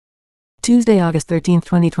Tuesday, August 13,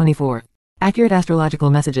 2024. Accurate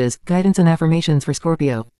astrological messages, guidance and affirmations for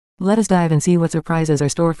Scorpio. Let us dive and see what surprises are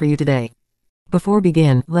stored for you today. Before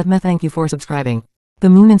begin, let me thank you for subscribing.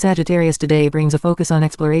 The moon in Sagittarius today brings a focus on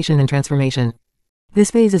exploration and transformation.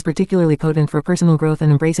 This phase is particularly potent for personal growth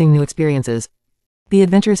and embracing new experiences. The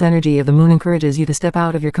adventurous energy of the moon encourages you to step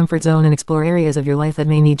out of your comfort zone and explore areas of your life that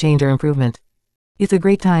may need change or improvement. It's a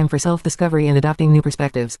great time for self-discovery and adopting new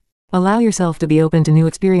perspectives. Allow yourself to be open to new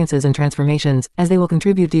experiences and transformations, as they will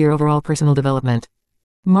contribute to your overall personal development.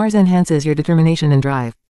 Mars enhances your determination and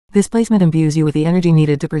drive. This placement imbues you with the energy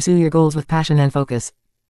needed to pursue your goals with passion and focus.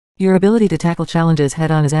 Your ability to tackle challenges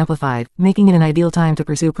head-on is amplified, making it an ideal time to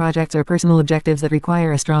pursue projects or personal objectives that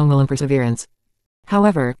require a strong will and perseverance.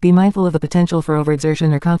 However, be mindful of the potential for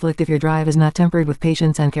overexertion or conflict if your drive is not tempered with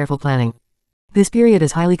patience and careful planning. This period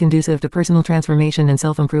is highly conducive to personal transformation and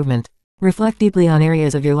self-improvement. Reflect deeply on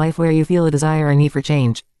areas of your life where you feel a desire or need for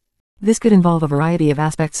change. This could involve a variety of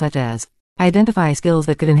aspects such as identify skills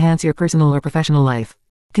that could enhance your personal or professional life.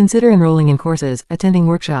 Consider enrolling in courses, attending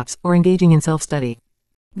workshops, or engaging in self-study.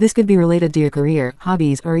 This could be related to your career,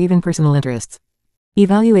 hobbies, or even personal interests.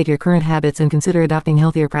 Evaluate your current habits and consider adopting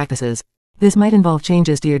healthier practices. This might involve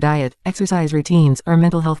changes to your diet, exercise routines, or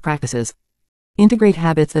mental health practices. Integrate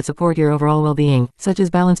habits that support your overall well-being, such as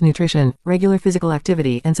balanced nutrition, regular physical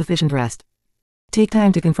activity, and sufficient rest. Take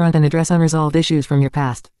time to confront and address unresolved issues from your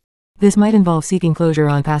past. This might involve seeking closure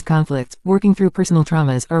on past conflicts, working through personal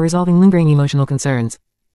traumas, or resolving lingering emotional concerns.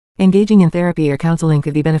 Engaging in therapy or counseling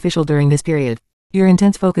could be beneficial during this period. Your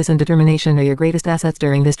intense focus and determination are your greatest assets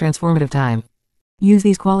during this transformative time. Use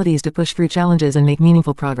these qualities to push through challenges and make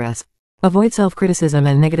meaningful progress. Avoid self-criticism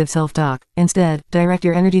and negative self-talk. Instead, direct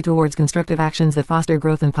your energy towards constructive actions that foster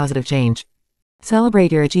growth and positive change.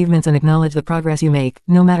 Celebrate your achievements and acknowledge the progress you make,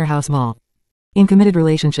 no matter how small. In committed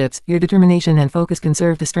relationships, your determination and focus can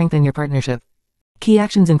serve to strengthen your partnership. Key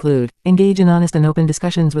actions include, engage in honest and open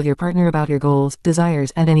discussions with your partner about your goals,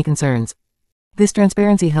 desires, and any concerns. This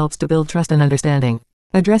transparency helps to build trust and understanding.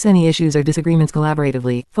 Address any issues or disagreements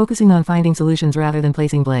collaboratively, focusing on finding solutions rather than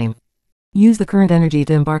placing blame. Use the current energy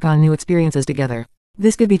to embark on new experiences together.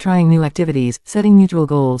 This could be trying new activities, setting mutual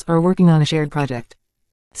goals, or working on a shared project.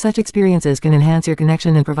 Such experiences can enhance your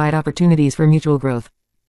connection and provide opportunities for mutual growth.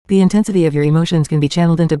 The intensity of your emotions can be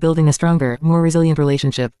channeled into building a stronger, more resilient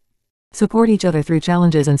relationship. Support each other through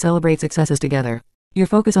challenges and celebrate successes together. Your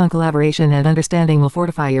focus on collaboration and understanding will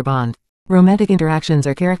fortify your bond. Romantic interactions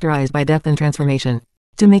are characterized by depth and transformation.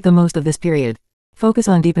 To make the most of this period, focus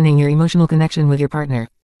on deepening your emotional connection with your partner.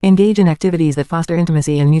 Engage in activities that foster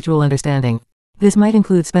intimacy and mutual understanding. This might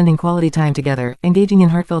include spending quality time together, engaging in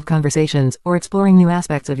heartfelt conversations, or exploring new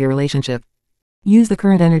aspects of your relationship. Use the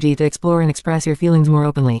current energy to explore and express your feelings more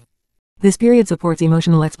openly. This period supports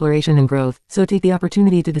emotional exploration and growth, so take the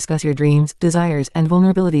opportunity to discuss your dreams, desires, and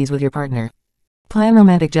vulnerabilities with your partner. Plan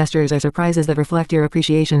romantic gestures or surprises that reflect your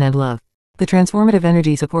appreciation and love. The transformative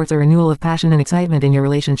energy supports a renewal of passion and excitement in your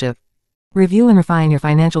relationship. Review and refine your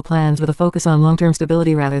financial plans with a focus on long-term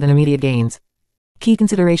stability rather than immediate gains. Key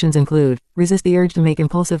considerations include, resist the urge to make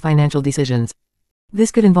impulsive financial decisions. This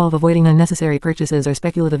could involve avoiding unnecessary purchases or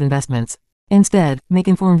speculative investments. Instead, make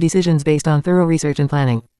informed decisions based on thorough research and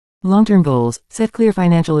planning. Long-term goals, set clear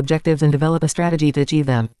financial objectives and develop a strategy to achieve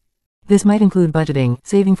them. This might include budgeting,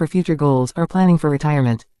 saving for future goals, or planning for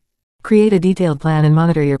retirement. Create a detailed plan and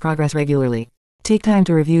monitor your progress regularly. Take time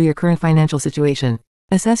to review your current financial situation.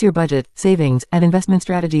 Assess your budget, savings, and investment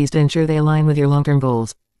strategies to ensure they align with your long-term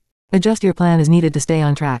goals. Adjust your plan as needed to stay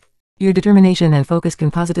on track. Your determination and focus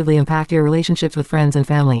can positively impact your relationships with friends and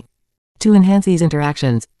family. To enhance these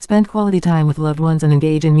interactions, spend quality time with loved ones and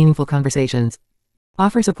engage in meaningful conversations.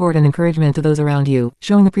 Offer support and encouragement to those around you,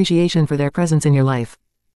 showing appreciation for their presence in your life.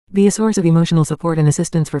 Be a source of emotional support and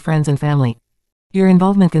assistance for friends and family. Your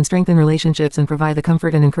involvement can strengthen relationships and provide the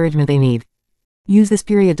comfort and encouragement they need. Use this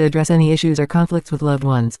period to address any issues or conflicts with loved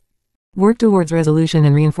ones. Work towards resolution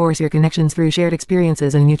and reinforce your connections through shared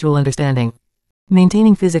experiences and mutual understanding.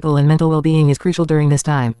 Maintaining physical and mental well-being is crucial during this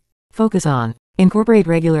time. Focus on. Incorporate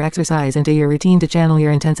regular exercise into your routine to channel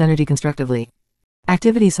your intense energy constructively.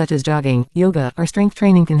 Activities such as jogging, yoga, or strength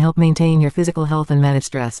training can help maintain your physical health and manage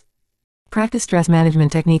stress. Practice stress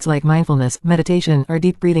management techniques like mindfulness, meditation, or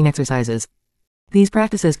deep breathing exercises. These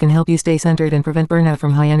practices can help you stay centered and prevent burnout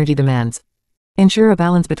from high-energy demands. Ensure a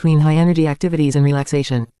balance between high-energy activities and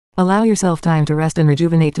relaxation. Allow yourself time to rest and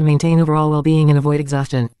rejuvenate to maintain overall well-being and avoid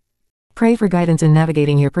exhaustion. Pray for guidance in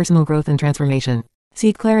navigating your personal growth and transformation.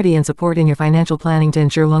 Seek clarity and support in your financial planning to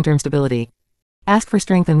ensure long-term stability. Ask for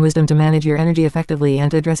strength and wisdom to manage your energy effectively and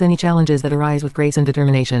to address any challenges that arise with grace and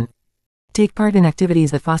determination. Take part in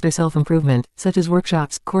activities that foster self-improvement, such as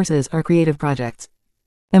workshops, courses, or creative projects.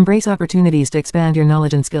 Embrace opportunities to expand your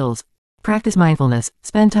knowledge and skills. Practice mindfulness.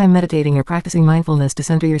 Spend time meditating or practicing mindfulness to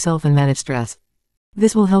center yourself and manage stress.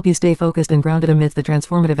 This will help you stay focused and grounded amidst the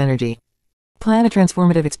transformative energy. Plan a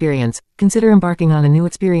transformative experience. Consider embarking on a new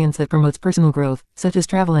experience that promotes personal growth, such as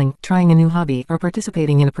traveling, trying a new hobby, or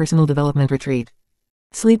participating in a personal development retreat.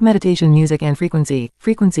 Sleep meditation music and frequency.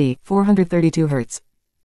 Frequency, 432 Hz.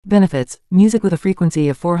 Benefits. Music with a frequency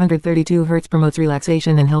of 432 Hz promotes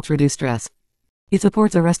relaxation and helps reduce stress. It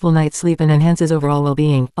supports a restful night's sleep and enhances overall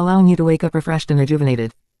well-being, allowing you to wake up refreshed and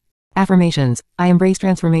rejuvenated. Affirmations. I embrace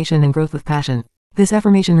transformation and growth with passion. This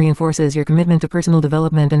affirmation reinforces your commitment to personal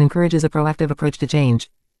development and encourages a proactive approach to change.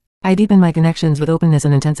 I deepen my connections with openness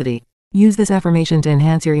and intensity. Use this affirmation to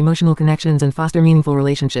enhance your emotional connections and foster meaningful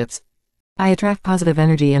relationships. I attract positive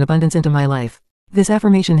energy and abundance into my life. This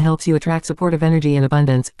affirmation helps you attract supportive energy and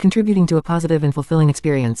abundance, contributing to a positive and fulfilling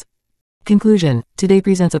experience. Conclusion. Today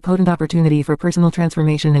presents a potent opportunity for personal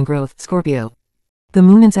transformation and growth, Scorpio. The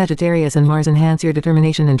Moon in Sagittarius and Mars enhance your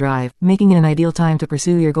determination and drive, making it an ideal time to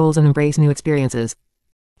pursue your goals and embrace new experiences.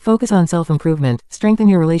 Focus on self-improvement, strengthen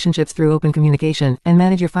your relationships through open communication, and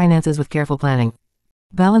manage your finances with careful planning.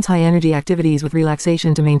 Balance high-energy activities with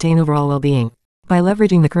relaxation to maintain overall well-being. By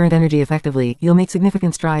leveraging the current energy effectively, you'll make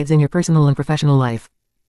significant strides in your personal and professional life.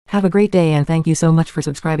 Have a great day and thank you so much for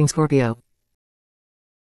subscribing, Scorpio.